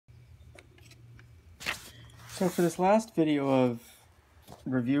So for this last video of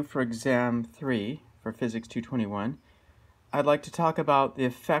review for exam 3 for Physics 221, I'd like to talk about the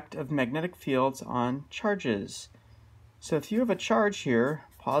effect of magnetic fields on charges. So if you have a charge here,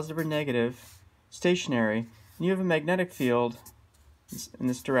 positive or negative, stationary, and you have a magnetic field in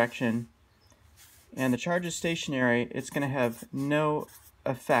this direction, and the charge is stationary, it's going to have no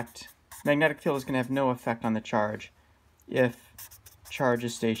effect. Magnetic field is going to have no effect on the charge if charge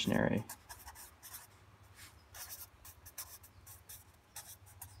is stationary.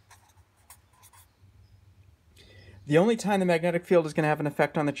 The only time the magnetic field is going to have an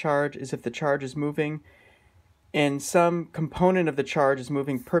effect on the charge is if the charge is moving and some component of the charge is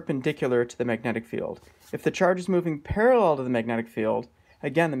moving perpendicular to the magnetic field. If the charge is moving parallel to the magnetic field,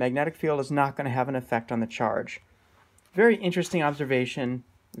 again, the magnetic field is not going to have an effect on the charge. Very interesting observation,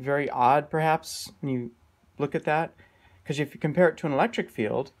 very odd perhaps when you look at that, because if you compare it to an electric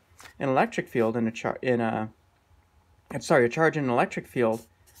field in a charge in an electric field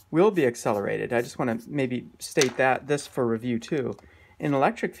will be accelerated. I just want to maybe state this for review too. In an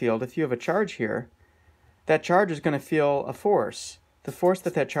electric field, if you have a charge here, that charge is going to feel a force. The force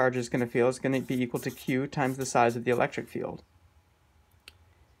that charge is going to feel is going to be equal to Q times the size of the electric field.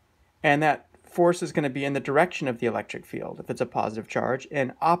 And that force is going to be in the direction of the electric field if it's a positive charge,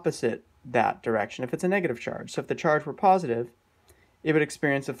 and opposite that direction if it's a negative charge. So if the charge were positive, it would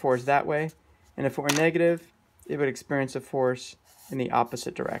experience a force that way, and if it were negative, it would experience a force in the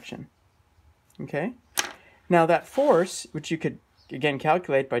opposite direction. Okay? Now that force, which you could again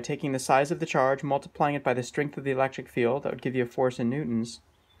calculate by taking the size of the charge, multiplying it by the strength of the electric field, that would give you a force in newtons.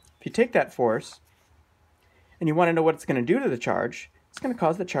 If you take that force and you want to know what it's going to do to the charge, it's going to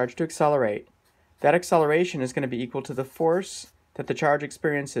cause the charge to accelerate. That acceleration is going to be equal to the force that the charge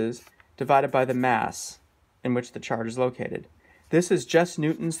experiences divided by the mass in which the charge is located. This is just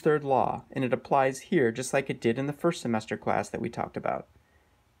Newton's third law, and it applies here just like it did in the first semester class that we talked about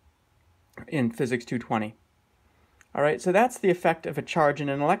in Physics 220. All right, so that's the effect of a charge in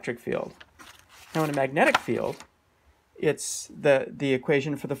an electric field. Now in a magnetic field, it's the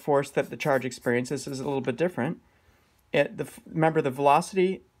equation for the force that the charge experiences is a little bit different. Remember, the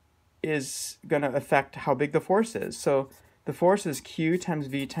velocity is going to affect how big the force is. So the force is Q times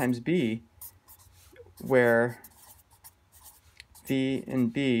V times B, where V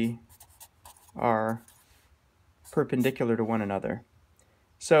and B are perpendicular to one another.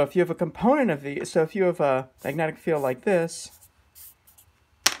 So if you have a component of if you have a magnetic field like this,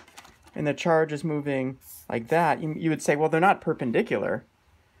 and the charge is moving like that, you would say, well, they're not perpendicular,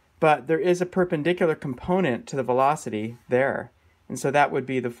 but there is a perpendicular component to the velocity there. And so that would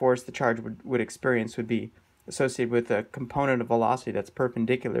be the force the charge would experience would be associated with a component of velocity that's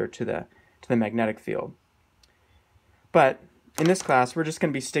perpendicular to the magnetic field. But in this class, we're just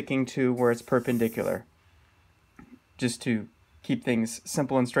going to be sticking to where it's perpendicular, just to keep things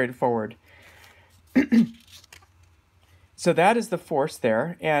simple and straightforward. So that is the force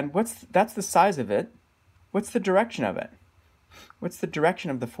there, and that's the size of it. What's the direction of it? What's the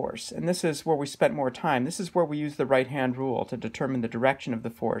direction of the force? And this is where we spent more time. This is where we use the right-hand rule to determine the direction of the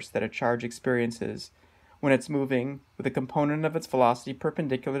force that a charge experiences when it's moving with a component of its velocity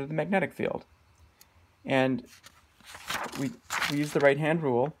perpendicular to the magnetic field. And we use the right-hand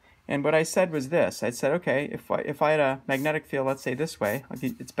rule, and what I said was this. I said, okay, if I had a magnetic field, let's say this way,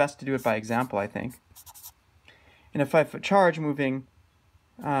 it's best to do it by example, I think. And if I have a charge moving,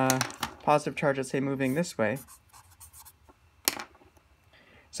 positive charge, let's say moving this way,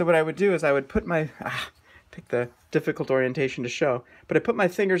 so what I would do is I would put my, pick the difficult orientation to show, but I put my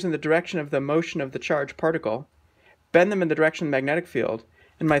fingers in the direction of the motion of the charged particle, bend them in the direction of the magnetic field,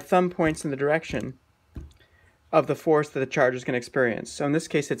 and my thumb points in the direction of the force that the charge is going to experience. So in this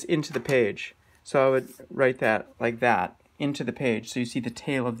case, it's into the page. So I would write that like that, into the page, so you see the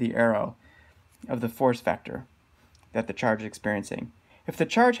tail of the arrow of the force vector that the charge is experiencing. If the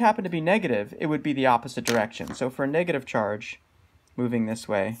charge happened to be negative, it would be the opposite direction. So for a negative charge moving this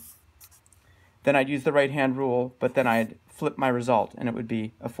way, then I'd use the right-hand rule, but then I'd flip my result, and it would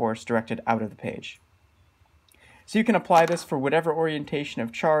be a force directed out of the page. So you can apply this for whatever orientation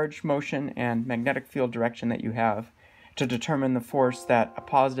of charge, motion, and magnetic field direction that you have to determine the force that a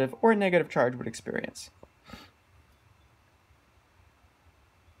positive or a negative charge would experience.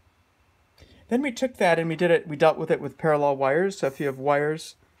 Then we took that and we dealt with it with parallel wires. So if you have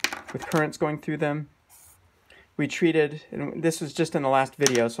wires with currents going through them, we treated, and this was just in the last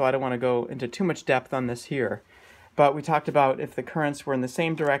video, so I don't want to go into too much depth on this here, but we talked about if the currents were in the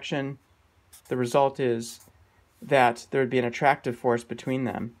same direction, the result is that there would be an attractive force between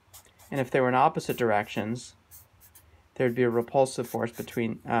them. And if they were in opposite directions, there would be a repulsive force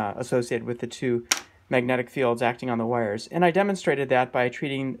associated with the two magnetic fields acting on the wires. And I demonstrated that by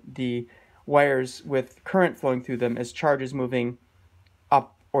treating the wires with current flowing through them as charges moving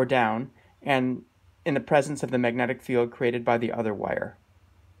up or down, and in the presence of the magnetic field created by the other wire.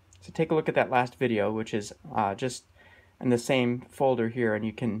 So take a look at that last video, which is just in the same folder here, and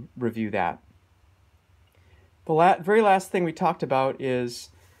you can review that. The very last thing we talked about is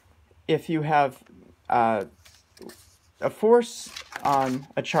if you have a force on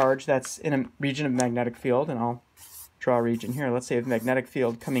a charge that's in a region of magnetic field, and I'll draw a region here. Let's say a magnetic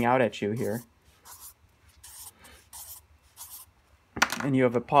field coming out at you here. And you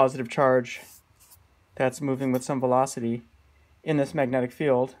have a positive charge that's moving with some velocity in this magnetic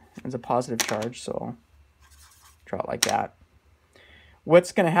field. It's a positive charge, so I'll draw it like that.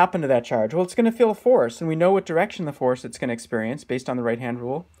 What's going to happen to that charge? Well, it's going to feel a force, and we know what direction the force it's going to experience based on the right-hand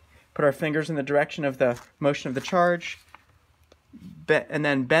rule. Put our fingers in the direction of the motion of the charge, and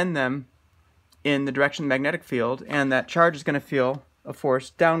then bend them in the direction of the magnetic field, and that charge is going to feel a force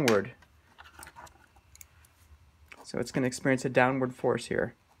downward. So it's going to experience a downward force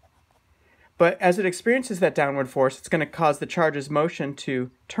here. But as it experiences that downward force, it's going to cause the charge's motion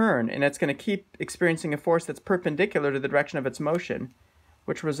to turn, and it's going to keep experiencing a force that's perpendicular to the direction of its motion,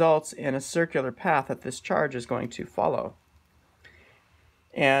 which results in a circular path that this charge is going to follow.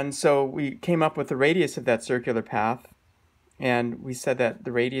 And so we came up with the radius of that circular path, and we said that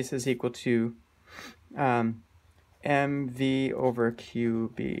the radius is equal to mv over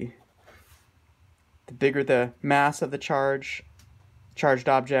qb. The bigger the mass of the charged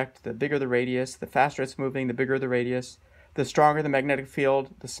object, the bigger the radius. The faster it's moving, the bigger the radius. The stronger the magnetic field,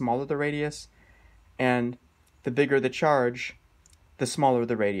 the smaller the radius. And the bigger the charge, the smaller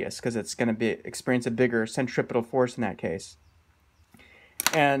the radius, because it's going to experience a bigger centripetal force in that case.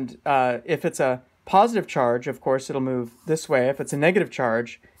 And if it's a positive charge, of course, it'll move this way. If it's a negative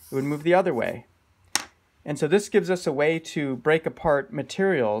charge, it would move the other way. And so this gives us a way to break apart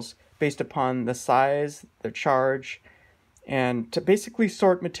materials based upon the size, their charge, and to basically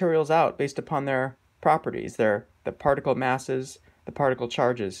sort materials out based upon their properties, the particle masses, the particle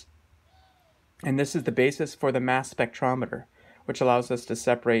charges. And this is the basis for the mass spectrometer, which allows us to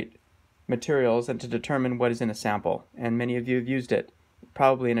separate materials and to determine what is in a sample. And many of you have used it,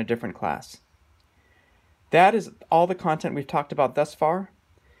 probably in a different class. That is all the content we've talked about thus far.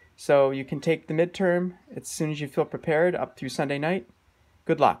 So you can take the midterm as soon as you feel prepared up through Sunday night.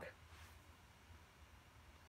 Good luck.